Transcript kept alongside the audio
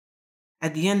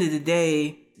At the end of the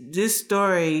day, this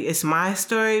story is my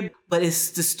story, but it's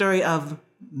the story of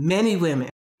many women.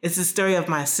 It's the story of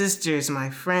my sisters, my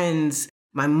friends,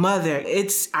 my mother.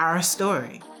 It's our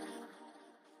story.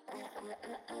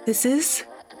 This is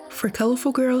For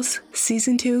Colorful Girls,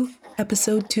 Season 2,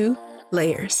 Episode 2,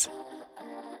 Layers.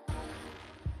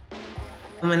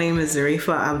 My name is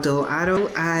Zarifa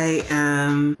Abdul-Ado. I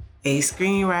am a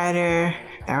screenwriter,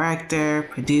 director,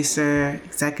 producer,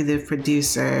 executive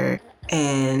producer,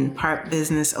 and part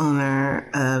business owner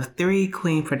of 3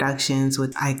 Queen Productions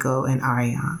with Aiko and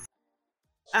Ariane.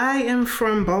 I am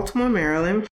from Baltimore,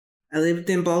 Maryland. I lived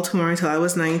in Baltimore until I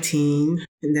was 19,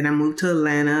 and then I moved to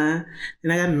Atlanta.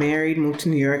 Then I got married, moved to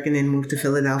New York, and then moved to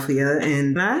Philadelphia,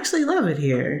 and I actually love it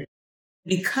here.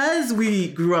 Because we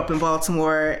grew up in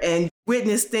Baltimore and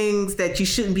witnessed things that you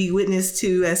shouldn't be witness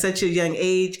to at such a young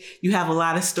age, you have a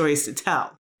lot of stories to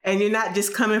tell. And you're not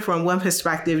just coming from one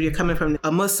perspective, you're coming from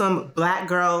a Muslim Black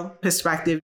girl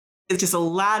perspective. It's just a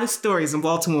lot of stories in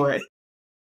Baltimore.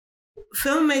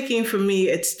 Filmmaking for me,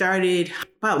 it started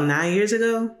about 9 years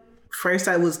ago. First,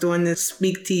 I was doing this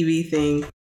Speak TV thing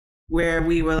where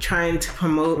we were trying to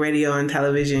promote radio and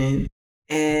television.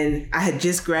 And I had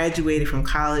just graduated from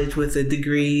college with a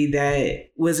degree that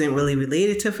wasn't really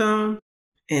related to film.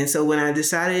 And so when I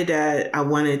decided that I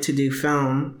wanted to do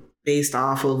film based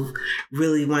off of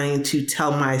really wanting to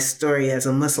tell my story as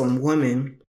a Muslim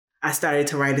woman, I started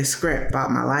to write a script about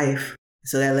my life.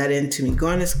 So that led into me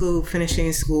going to school,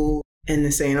 finishing school, and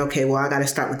then saying, okay, well, I got to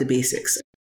start with the basics.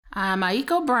 I'm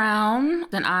Aiko Brown,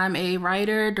 and I'm a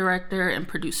writer, director, and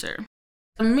producer.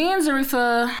 Me and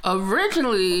Zarifa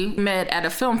originally met at a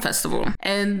film festival,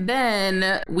 and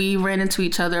then we ran into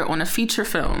each other on a feature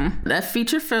film. That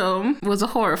feature film was a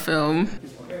horror film.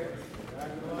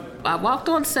 I walked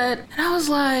on set, and I was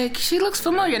like, she looks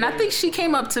familiar, and I think she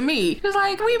came up to me. She was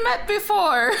like, we met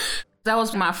before. That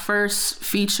was my first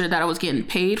feature that I was getting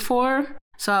paid for,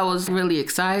 so I was really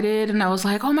excited, and I was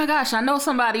like, oh my gosh, I know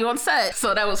somebody on set,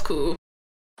 so that was cool.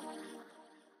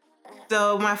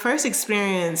 So my first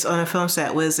experience on a film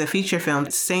set was a feature film,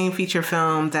 the same feature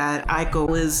film that Aiko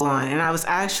was on. And I was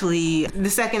actually the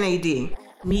second AD.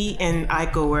 Me and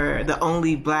Aiko were the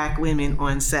only Black women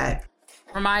on set.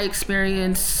 From my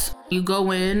experience, you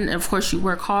go in, of course you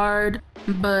work hard,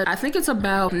 but I think it's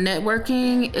about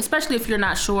networking, especially if you're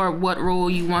not sure what role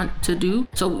you want to do.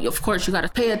 So of course you got to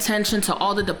pay attention to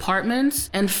all the departments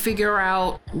and figure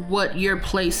out what your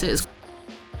place is.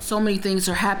 So many things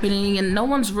are happening and no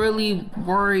one's really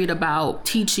worried about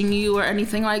teaching you or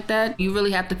anything like that. You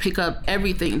really have to pick up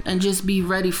everything and just be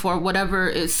ready for whatever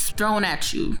is thrown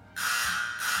at you.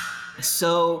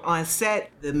 So on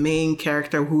set, the main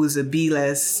character, who is a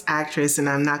B-list actress, and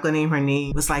I'm not going to name her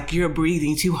name, was like, you're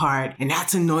breathing too hard and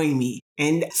that's annoying me.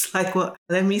 And it's like, well,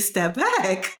 let me step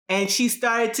back. And she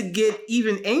started to get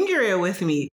even angrier with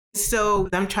me. So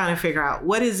I'm trying to figure out,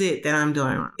 what is it that I'm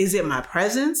doing wrong? Is it my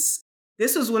presence?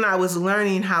 This was when I was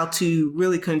learning how to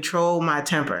really control my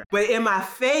temper. But in my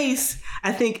face,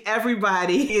 I think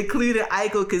everybody, including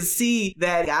Aiko, could see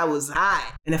that I was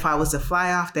hot. And if I was to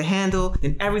fly off the handle,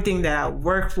 then everything that I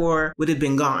worked for would have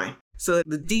been gone. So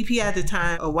the DP at the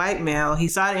time, a white male, he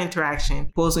saw the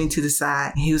interaction, pulls me to the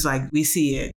side, and he was like, we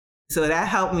see it. So that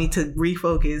helped me to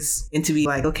refocus and to be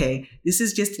like, okay, this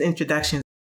is just an introduction.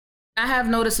 I have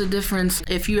noticed a difference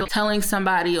if you're telling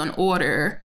somebody an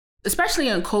order, especially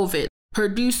in COVID.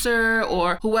 Producer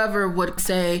or whoever would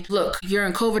say, look, you're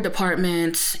in COVID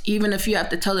department. Even if you have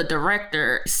to tell the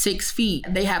director 6 feet,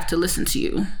 they have to listen to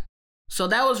you. So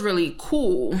that was really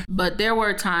cool. But there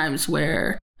were times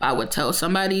where I would tell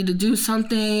somebody to do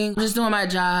something, just doing my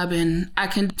job, and I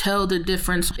can tell the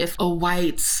difference. If a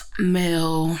white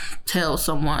male tells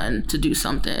someone to do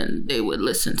something, they would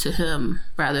listen to him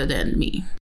rather than me.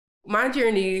 My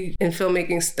journey in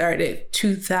filmmaking started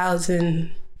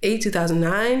 2008,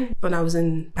 2009, when I was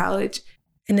in college.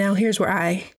 And now here's where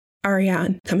I,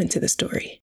 Ariane, come into the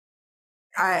story.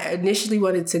 I initially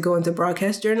wanted to go into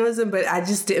broadcast journalism, but I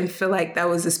just didn't feel like that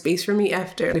was a space for me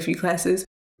after a few classes.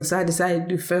 So I decided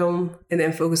to do film and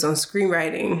then focus on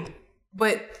screenwriting.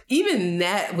 But even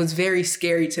that was very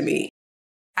scary to me.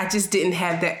 I just didn't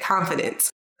have that confidence.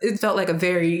 It felt like a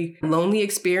very lonely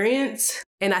experience.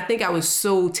 And I think I was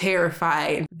so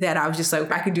terrified that I was just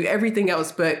like, I could do everything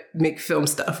else but make film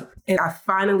stuff. And I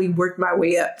finally worked my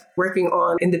way up, working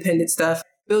on independent stuff,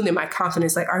 building my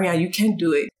confidence, like, Ariane, you can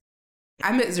do it.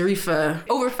 I met Zarifa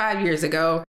over 5 years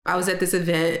ago. I was at this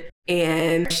event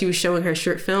and she was showing her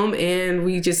short film and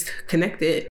we just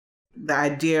connected. The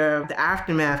idea of the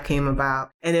aftermath came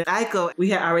about. And then Aiko, we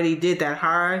had already did that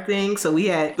horror thing. So we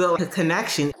had built a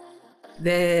connection.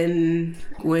 Then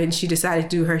when she decided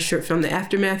to do her short film, The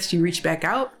Aftermath, she reached back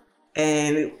out.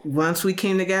 And once we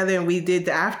came together and we did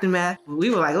The Aftermath, we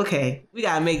were like, okay, we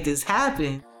gotta make this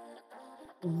happen.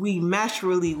 We mesh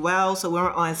really well, so when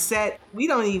we're on set, we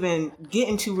don't even get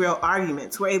into real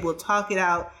arguments. We're able to talk it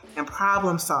out and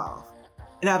problem solve.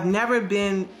 And I've never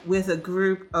been with a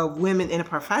group of women in a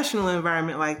professional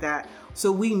environment like that,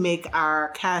 so we make our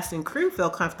cast and crew feel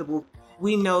comfortable.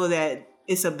 We know that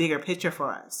it's a bigger picture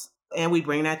for us, and we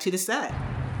bring that to the set.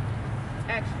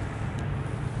 Action.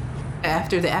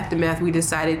 After The Aftermath, we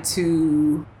decided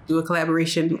to do a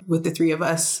collaboration with the three of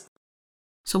us.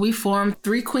 So we formed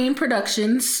Three Queen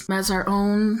Productions as our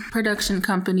own production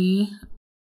company.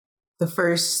 The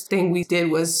first thing we did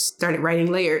was started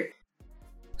writing Layered.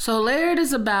 So Layered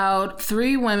is about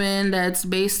three women that's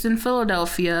based in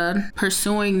Philadelphia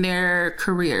pursuing their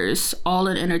careers, all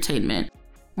in entertainment.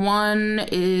 One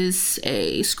is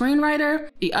a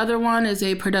screenwriter, the other one is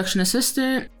a production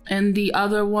assistant, and the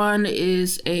other one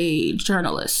is a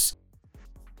journalist.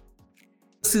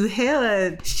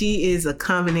 Suhaila, she is a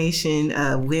combination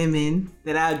of women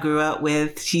that I grew up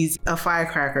with. She's a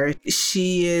firecracker.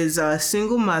 She is a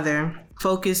single mother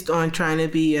focused on trying to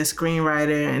be a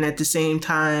screenwriter, and at the same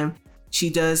time, she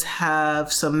does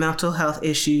have some mental health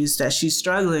issues that she's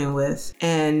struggling with.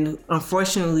 And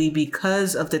unfortunately,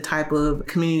 because of the type of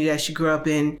community that she grew up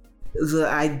in, the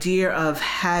idea of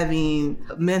having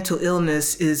mental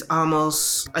illness is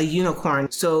almost a unicorn.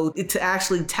 So to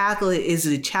actually tackle it is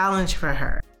a challenge for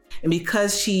her. And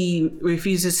because she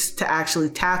refuses to actually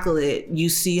tackle it, you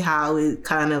see how it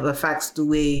kind of affects the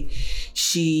way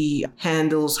she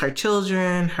handles her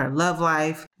children, her love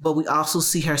life. But we also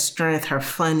see her strength, her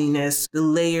funniness, the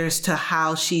layers to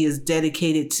how she is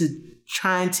dedicated to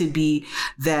trying to be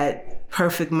that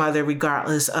perfect mother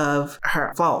regardless of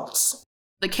her faults.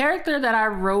 The character that I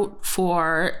wrote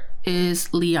for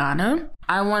is Liana.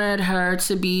 I wanted her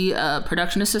to be a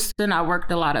production assistant. I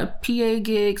worked a lot of PA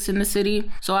gigs in the city,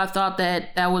 so I thought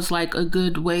that that was like a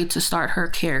good way to start her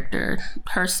character.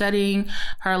 Her setting,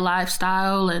 her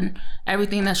lifestyle, and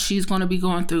everything that she's going to be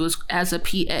going through as a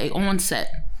PA on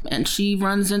set. And she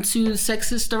runs into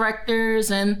sexist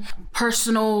directors and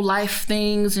personal life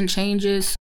things and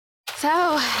changes.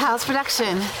 So, how's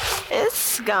production?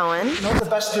 It's going. You know what the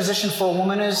best position for a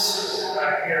woman is?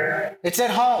 It's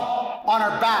at home, on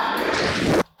her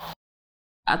back.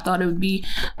 I thought it would be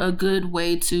a good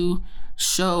way to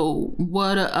show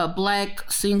what a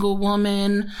Black single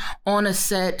woman on a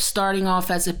set starting off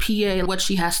as a PA, what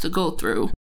she has to go through.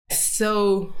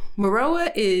 So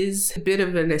Maroa is a bit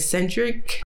of an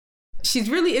eccentric.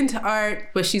 She's really into art,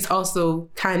 but she's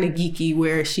also kind of geeky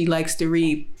where she likes to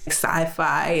read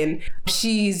sci-fi, and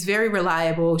she's very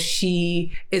reliable.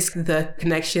 She is the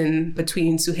connection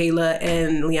between Suhaila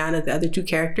and Liana, the other two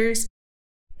characters.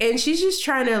 And she's just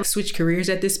trying to switch careers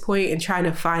at this point and trying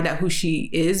to find out who she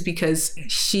is, because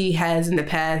she has in the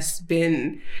past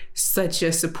been such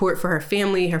a support for her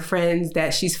family, her friends,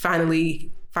 that she's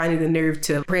finally finding the nerve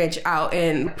to branch out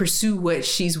and pursue what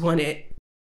she's wanted.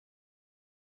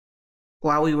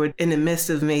 While we were in the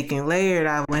midst of making Layered,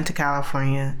 I went to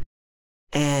California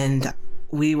and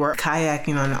we were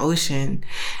kayaking on the ocean.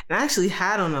 And I actually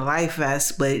had on a life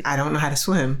vest, but I don't know how to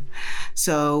swim.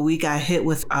 So we got hit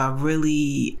with a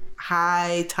really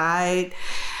high tide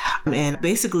and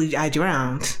basically I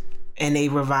drowned, and they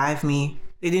revived me.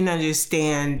 They didn't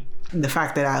understand the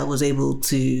fact that I was able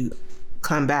to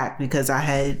come back because I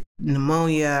had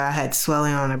pneumonia, I had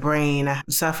swelling on the brain, I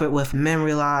suffered with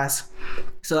memory loss.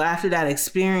 So after that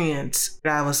experience,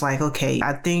 I was like, okay,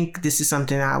 I think this is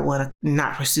something I want to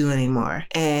not pursue anymore.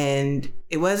 And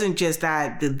it wasn't just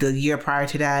that. The year prior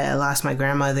to that, I lost my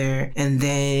grandmother and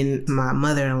then my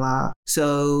mother-in-law.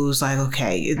 So it was like,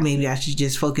 okay, maybe I should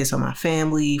just focus on my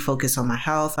family, focus on my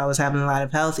health. I was having a lot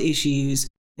of health issues.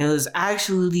 And it was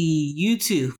actually you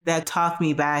two that talked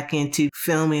me back into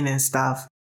filming and stuff.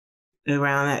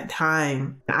 Around that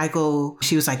time,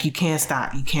 she was like, you can't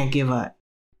stop, you can't give up.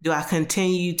 Do I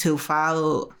continue to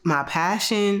follow my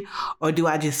passion, or do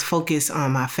I just focus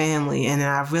on my family? And then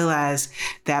I realized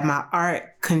that my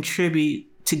art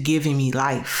contribute to giving me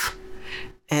life.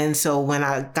 And so when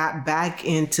I got back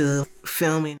into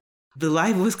filming, the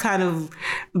life was kind of,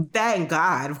 thank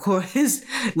God, of course,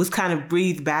 was kind of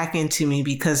breathed back into me,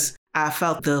 because I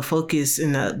felt the focus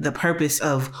and the purpose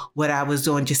of what I was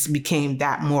doing just became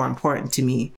that more important to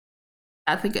me.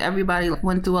 I think everybody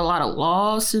went through a lot of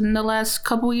loss in the last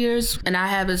couple years, and I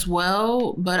have as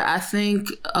well. But I think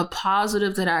a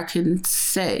positive that I can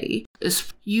say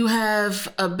is you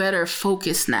have a better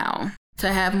focus now,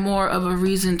 to have more of a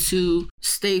reason to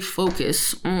stay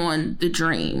focused on the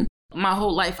dream. My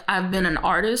whole life, I've been an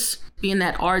artist, being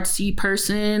that artsy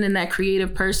person and that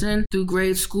creative person through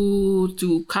grade school,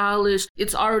 through college.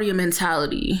 It's already a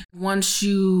mentality. Once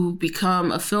you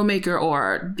become a filmmaker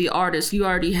or the artist, you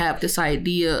already have this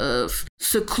idea of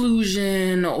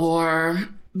seclusion or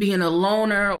being a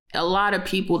loner. A lot of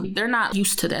people, they're not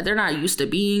used to that. They're not used to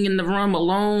being in the room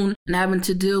alone and having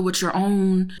to deal with your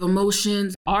own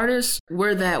emotions. Artists,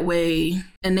 we're that way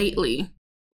innately.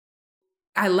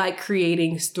 I like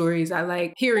creating stories. I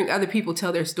like hearing other people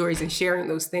tell their stories and sharing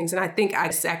those things. And I think I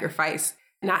sacrificed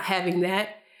not having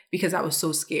that because I was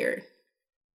so scared.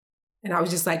 And I was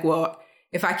just like, well,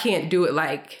 if I can't do it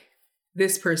like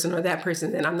this person or that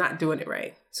person, then I'm not doing it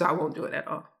right. So I won't do it at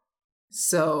all.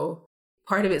 So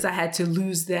part of it is I had to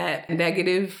lose that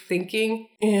negative thinking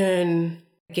and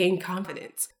gain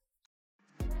confidence.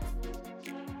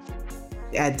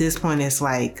 At this point, it's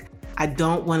like, I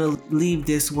don't want to leave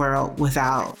this world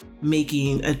without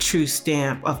making a true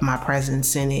stamp of my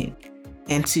presence in it,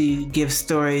 and to give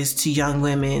stories to young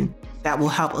women that will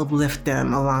help uplift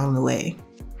them along the way.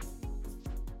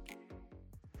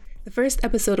 The first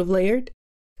episode of Layered,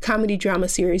 comedy drama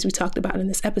series we talked about in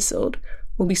this episode,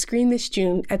 will be screened this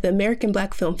June at the American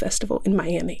Black Film Festival in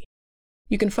Miami.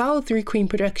 You can follow 3 Queen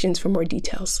Productions for more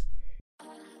details.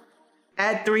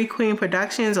 At 3 Queen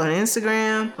Productions on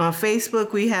Instagram. On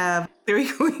Facebook, we have 3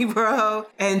 Queen Pro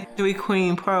and 3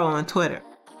 Queen Pro on Twitter.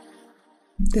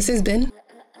 This has been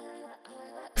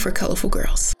For Colorful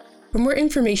Girls. For more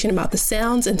information about the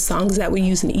sounds and songs that we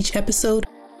use in each episode,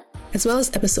 as well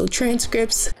as episode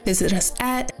transcripts, visit us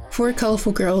at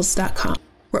forcolorfulgirls.com.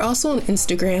 We're also on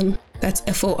Instagram, that's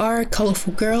FOR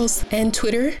Colorful Girls, and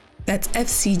Twitter, that's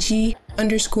FCG_podcast.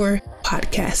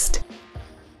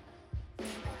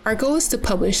 Our goal is to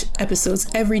publish episodes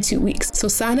every 2 weeks, so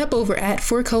sign up over at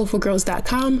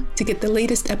forcolorfulgirls.com to get the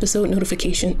latest episode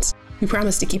notifications. We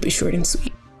promise to keep it short and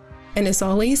sweet. And as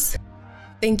always,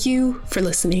 thank you for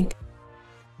listening.